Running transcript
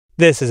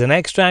This is an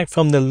extract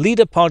from the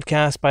Leader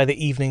podcast by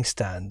the Evening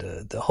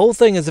Standard. The whole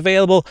thing is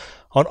available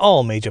on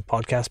all major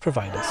podcast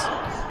providers.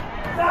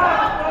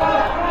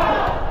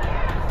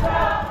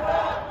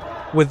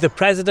 With the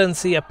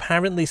presidency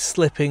apparently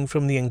slipping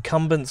from the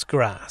incumbent's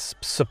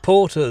grasp,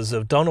 supporters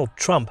of Donald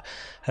Trump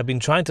have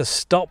been trying to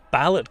stop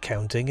ballot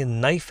counting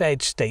in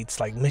knife-edge states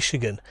like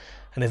Michigan.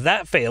 And if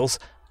that fails,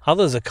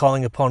 others are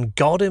calling upon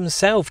God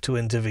himself to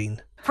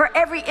intervene. For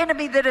every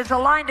enemy that is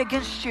aligned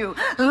against you,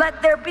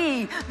 let there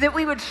be that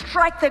we would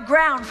strike the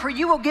ground, for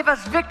you will give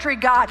us victory,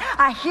 God.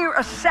 I hear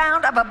a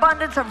sound of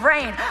abundance of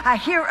rain. I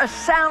hear a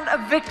sound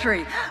of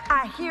victory.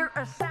 I hear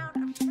a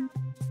sound of...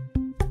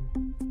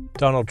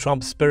 Donald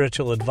Trump's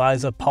spiritual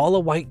advisor,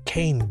 Paula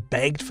White-Cain,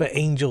 begged for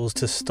angels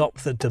to stop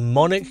the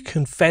demonic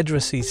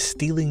Confederacy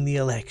stealing the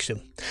election.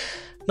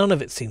 None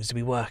of it seems to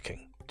be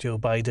working. Joe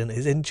Biden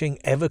is inching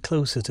ever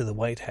closer to the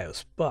White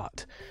House,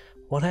 but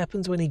what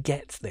happens when he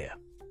gets there?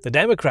 The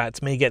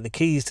Democrats may get the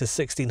keys to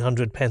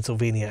 1600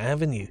 Pennsylvania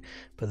Avenue,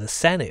 but the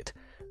Senate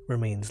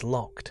remains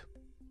locked.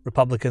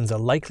 Republicans are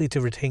likely to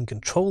retain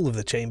control of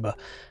the chamber,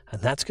 and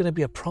that's going to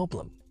be a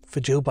problem for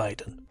Joe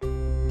Biden.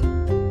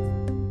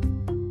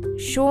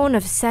 Shorn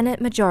of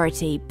Senate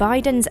majority,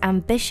 Biden's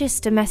ambitious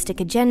domestic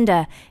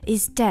agenda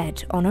is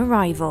dead on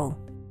arrival.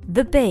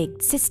 The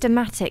big,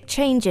 systematic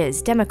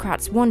changes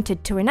Democrats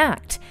wanted to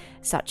enact,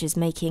 such as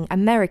making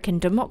American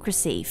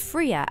democracy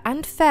freer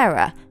and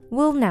fairer,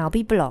 will now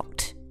be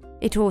blocked.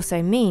 It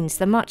also means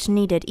the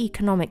much-needed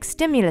economic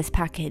stimulus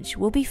package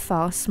will be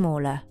far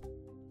smaller.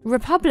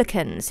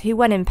 Republicans, who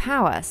when in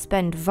power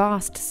spend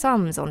vast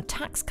sums on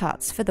tax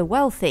cuts for the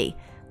wealthy,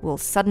 will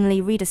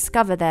suddenly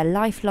rediscover their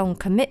lifelong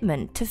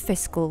commitment to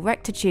fiscal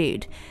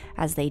rectitude,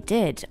 as they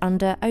did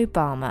under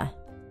Obama.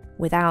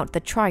 Without the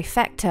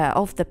trifecta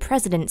of the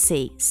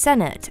presidency,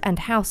 Senate and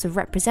House of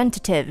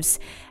Representatives,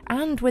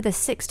 and with a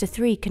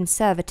 6-3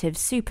 conservative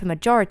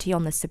supermajority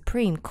on the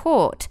Supreme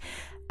Court,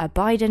 a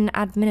Biden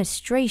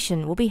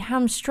administration will be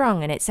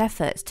hamstrung in its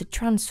efforts to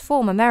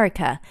transform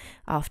America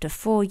after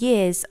 4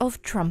 years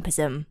of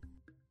Trumpism.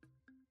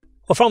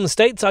 Well, from the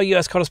States, our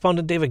US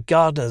correspondent David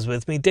Gardner is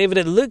with me. David,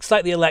 it looks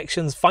like the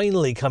election's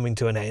finally coming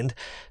to an end,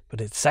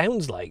 but it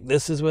sounds like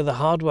this is where the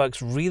hard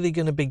work's really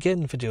going to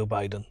begin for Joe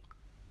Biden.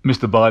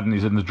 Mr. Biden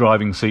is in the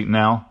driving seat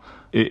now.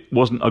 It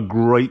wasn't a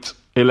great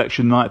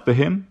election night for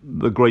him.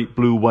 The great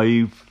blue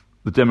wave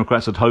the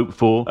Democrats had hoped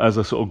for as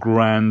a sort of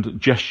grand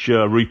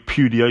gesture,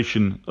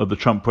 repudiation of the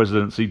Trump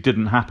presidency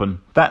didn't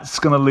happen. That's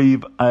going to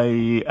leave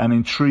an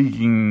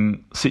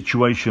intriguing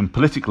situation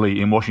politically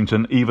in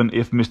Washington, even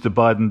if Mr.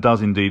 Biden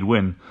does indeed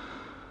win.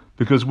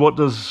 Because what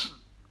does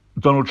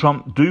Donald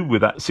Trump do with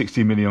that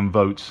 60 million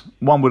votes?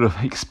 One would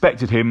have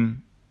expected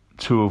him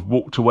to have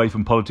walked away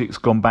from politics,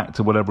 gone back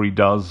to whatever he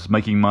does,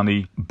 making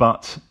money.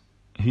 But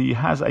he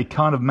has a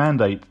kind of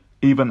mandate,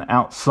 even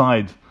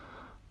outside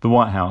the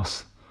White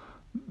House.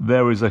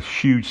 There is a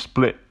huge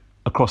split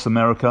across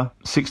America,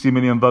 60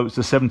 million votes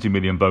to 70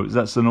 million votes.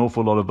 That's an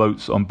awful lot of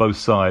votes on both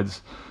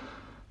sides.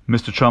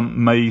 Mr. Trump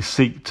may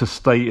seek to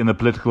stay in the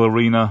political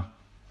arena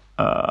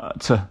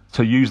to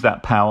use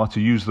that power, to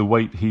use the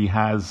weight he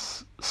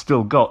has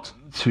still got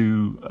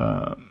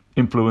to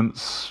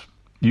influence,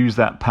 use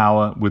that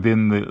power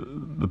within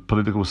the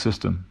political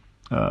system.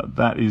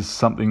 That is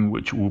something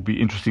which will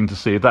be interesting to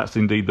see if that's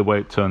indeed the way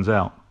it turns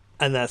out.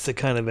 And that's the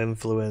kind of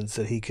influence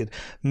that he could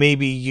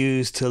maybe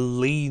use to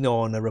lean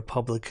on a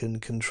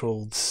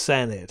Republican-controlled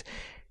Senate.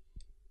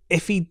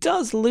 If he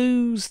does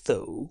lose,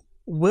 though,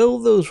 will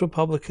those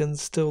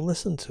Republicans still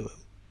listen to him?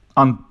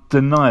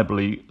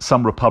 Undeniably,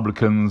 some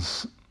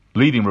Republicans,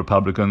 leading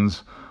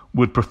Republicans,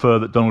 would prefer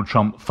that Donald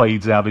Trump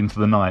fades out into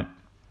the night.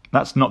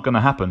 That's not going to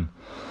happen.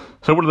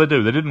 So what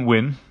do? They didn't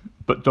win,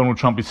 but Donald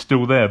Trump is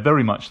still there,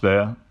 very much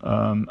there,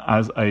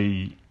 as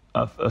a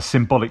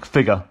symbolic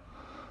figure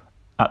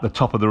at the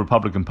top of the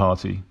Republican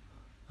Party.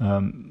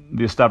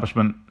 The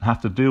establishment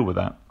have to deal with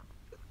that.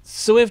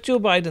 So if Joe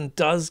Biden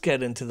does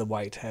get into the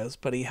White House,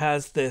 but he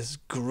has this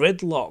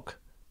gridlock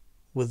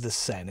with the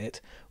Senate,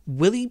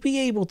 will he be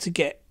able to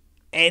get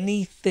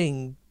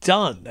anything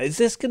done? Is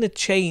this going to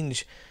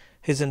change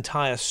his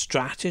entire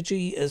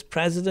strategy as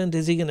president?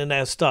 Is he going to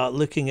now start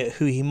looking at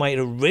who he might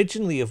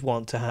originally have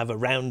wanted to have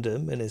around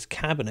him in his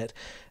cabinet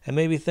and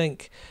maybe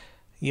think,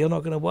 you're not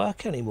going to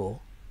work anymore?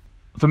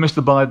 For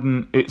Mr.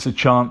 Biden, it's a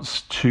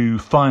chance to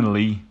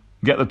finally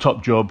get the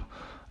top job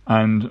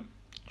and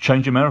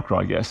change America,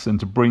 I guess, and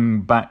to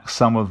bring back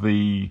some of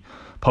the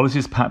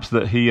policies perhaps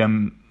that he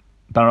and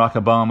Barack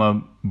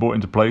Obama brought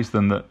into place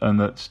and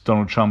that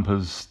Donald Trump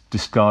has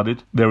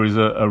discarded. There is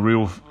a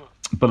real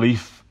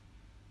belief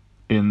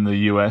in the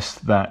US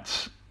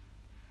that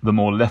the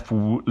more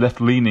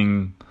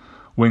left-leaning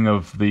wing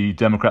of the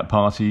Democrat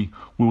Party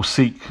will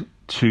seek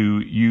to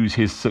use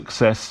his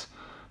success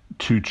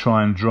to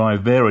try and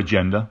drive their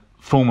agenda.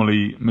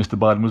 Formerly, Mr.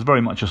 Biden was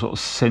very much a sort of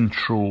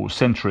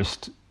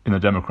centrist in the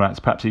Democrats,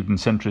 perhaps even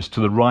centrist to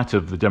the right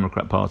of the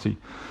Democrat Party.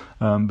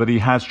 But he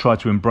has tried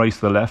to embrace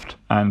the left,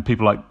 and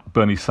people like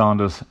Bernie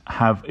Sanders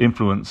have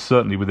influence,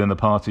 certainly within the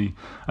party,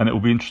 and it will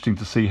be interesting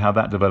to see how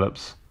that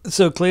develops.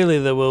 So clearly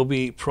there will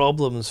be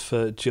problems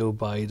for Joe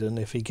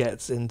Biden if he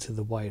gets into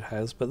the White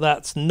House, but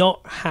that's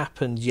not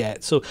happened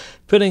yet. So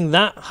putting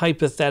that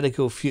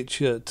hypothetical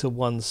future to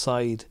one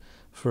side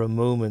for a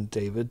moment,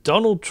 David,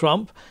 Donald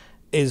Trump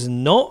is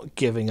not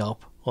giving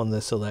up on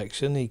this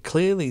election. He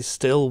clearly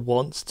still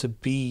wants to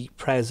be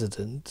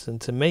president,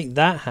 and to make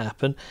that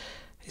happen,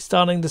 he's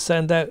starting to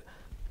send out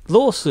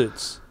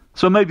lawsuits.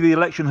 So maybe the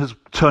election has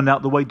turned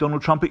out the way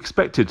Donald Trump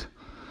expected.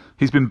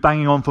 He's been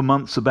banging on for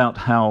months about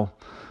how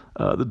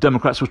the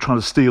Democrats were trying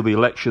to steal the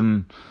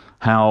election,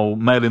 how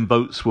mail-in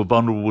votes were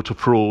vulnerable to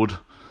fraud,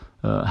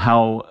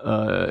 how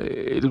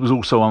it was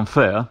also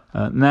unfair.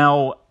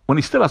 Now, when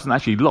he still hasn't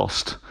actually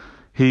lost,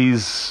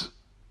 he's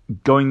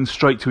going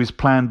straight to his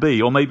plan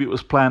B, or maybe it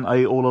was plan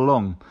A all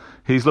along.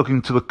 He's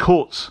looking to the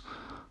courts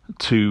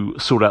to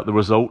sort out the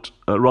result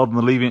rather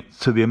than leaving it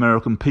to the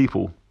American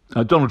people.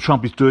 Donald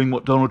Trump is doing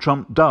what Donald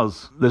Trump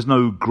does. There's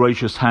no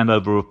gracious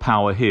handover of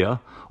power here,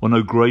 or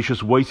no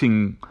gracious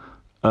waiting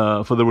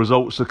for the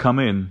results to come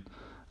in.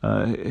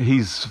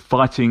 He's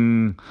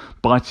fighting,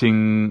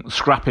 biting,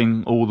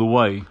 scrapping all the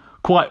way.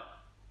 Quite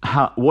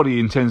what he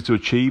intends to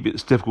achieve,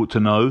 it's difficult to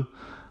know.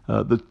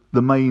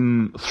 The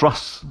main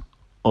thrust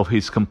of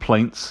his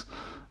complaints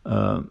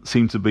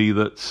seem to be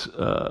that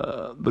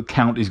the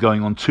count is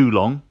going on too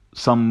long.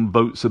 Some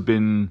votes have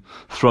been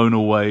thrown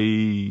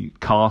away,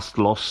 cast,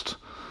 lost,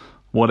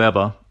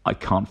 whatever. I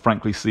can't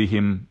frankly see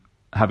him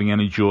having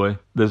any joy.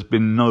 There's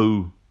been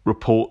no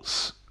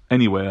reports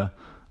anywhere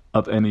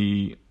of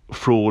any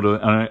fraud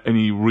or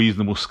any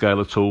reasonable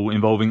scale at all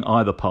involving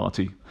either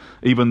party,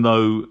 even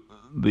though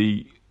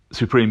the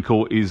Supreme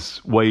Court is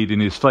weighed in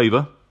his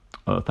favour,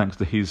 thanks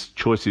to his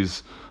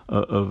choices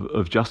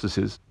of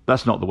justices.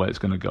 That's not the way it's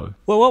going to go.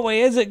 Well, what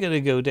way is it going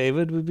to go,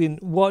 David? We've been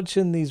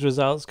watching these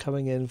results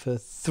coming in for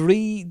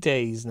 3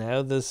 days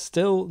now. There's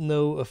still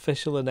no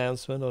official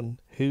announcement on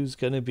who's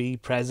going to be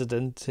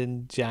president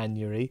in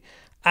January.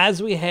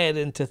 As we head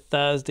into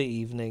Thursday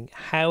evening,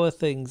 how are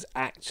things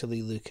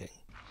actually looking?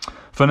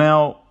 For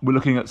now, we're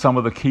looking at some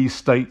of the key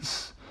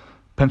states,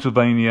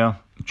 Pennsylvania,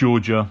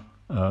 Georgia.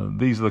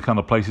 These are the kind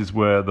of places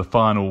where the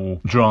final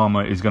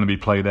drama is going to be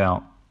played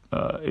out.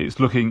 It's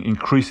looking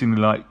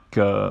increasingly like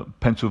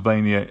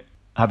Pennsylvania,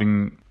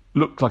 having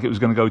looked like it was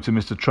going to go to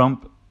Mr.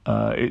 Trump.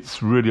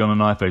 It's really on a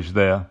knife edge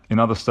there. In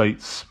other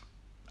states,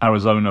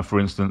 Arizona, for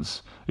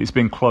instance, it's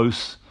been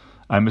close,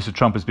 and Mr.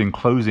 Trump has been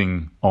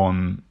closing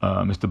on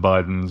Mr.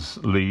 Biden's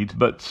lead,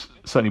 but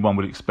certainly one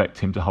would expect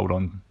him to hold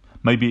on.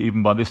 Maybe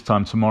even by this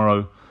time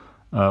tomorrow,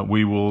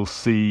 we will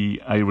see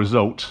a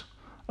result,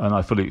 and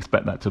I fully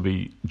expect that to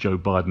be Joe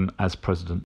Biden as president.